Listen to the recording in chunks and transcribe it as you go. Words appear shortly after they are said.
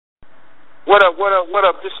What up, what up, what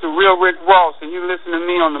up? This is the real Rick Ross, and you listen to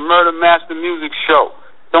me on the Murder Master Music Show.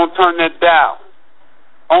 Don't turn that dial.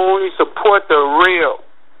 Only support the real.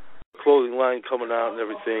 Clothing line coming out and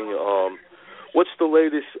everything. What's the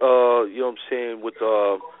latest, you know what I'm saying, with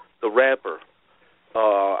the rapper?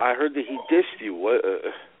 I heard that he dissed you.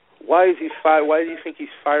 Why do you think he's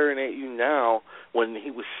firing at you now when he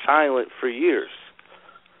was silent for years?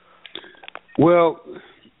 Well,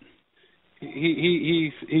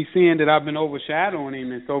 he's seeing that I've been overshadowing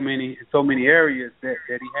him in so many areas that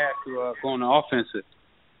he had to go on the offensive.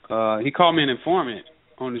 He called me an informant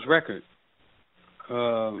on his record.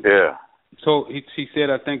 Yeah. So he said,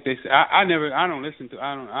 I think they said, I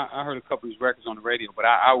heard a couple of his records on the radio, but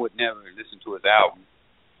I would never listen to his album.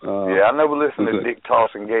 Yeah, I never listened to Dick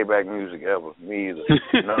tossing gay back music ever. Me either.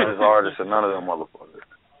 None of his artists and none of them motherfuckers.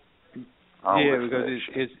 Yeah, because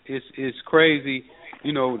it's crazy,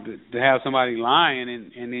 you know, to have somebody lying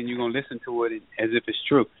and then you're gonna listen to it as if it's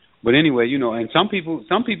true. But anyway, you know, and some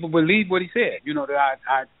people believe what he said. You know, that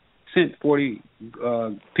I sent 40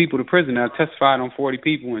 people to prison. I testified on 40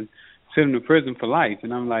 people and sent them to prison for life.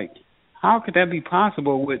 And I'm like, how could that be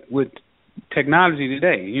possible with technology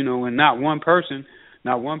today? You know, and not one person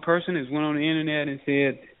has went on the internet and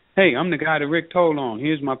said, "Hey, I'm the guy that Rick told on.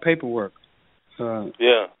 Here's my paperwork."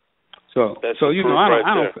 Yeah. So you know,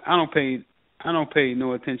 I don't pay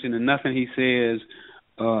no attention to nothing he says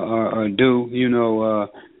or do. You know,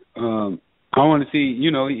 I want to see.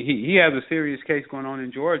 You know, he has a serious case going on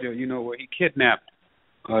in Georgia. You know, where he kidnapped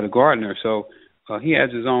the gardener. So he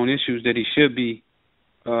has his own issues that he should be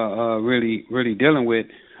really dealing with.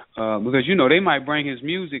 Because, you know, they might bring his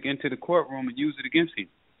music into the courtroom and use it against him.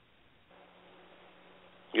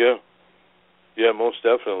 Yeah, most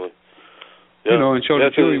definitely. Yeah. You know, and show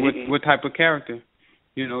the jury what type of character,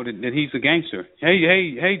 you know, that he's a gangster.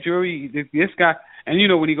 Hey, jury, this guy, and you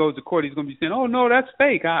know, when he goes to court, he's going to be saying, "Oh no, that's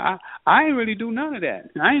fake. I ain't really do none of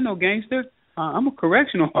that. I ain't no gangster. I'm a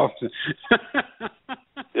correctional officer."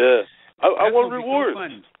 Yeah, I want rewards.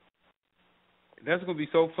 That's going to be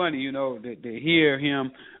so funny, you know, to hear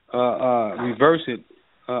him reverse it,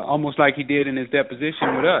 almost like he did in his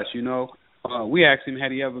deposition with us. You know, we asked him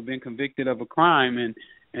had he ever been convicted of a crime,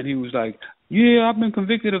 and he was like, "Yeah, I've been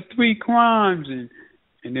convicted of 3 crimes."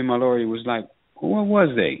 And then my lawyer was like, well, "What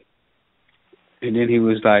was they?" And then he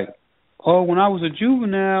was like, "Oh, when I was a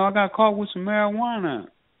juvenile, I got caught with some marijuana."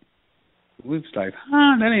 We was like,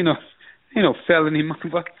 "Huh? That ain't no felony,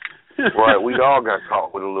 motherfucker." Right, we all got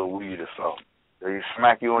caught with a little weed or something. They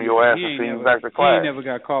smack you on your ass and send you back to class. He ain't never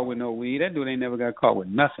got caught with no weed. That dude ain't never got caught with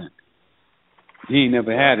nothing. He ain't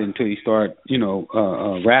never had it until he started, you know,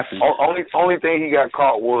 rapping. Only thing he got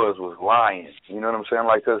caught was lying. You know what I'm saying?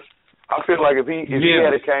 Like, cause I feel like if he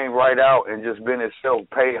had it came right out and just been himself,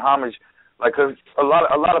 paid homage, like, cause a lot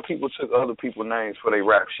of people took other people's names for their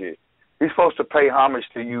rap shit. He's supposed to pay homage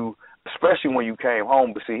to you, especially when you came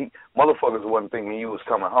home. But see, motherfuckers wasn't thinking you was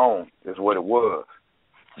coming home. Is what it was.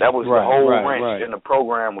 That was the whole wrench in the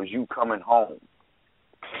program was you coming home.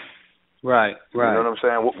 Right. You know what I'm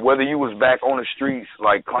saying? Whether you was back on the streets,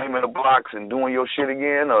 like claiming the blocks and doing your shit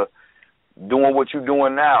again, or doing what you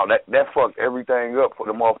doing now, that fucked everything up for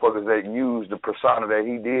the motherfuckers that used the persona that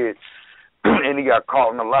he did, and he got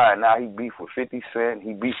caught in the lie. Now he beef with 50 Cent.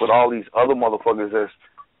 He beef with all these other motherfuckers that's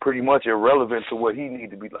pretty much irrelevant to what he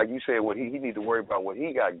need to be. Like you said, what he need to worry about what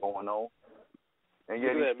he got going on. And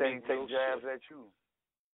yet he take jabs at you.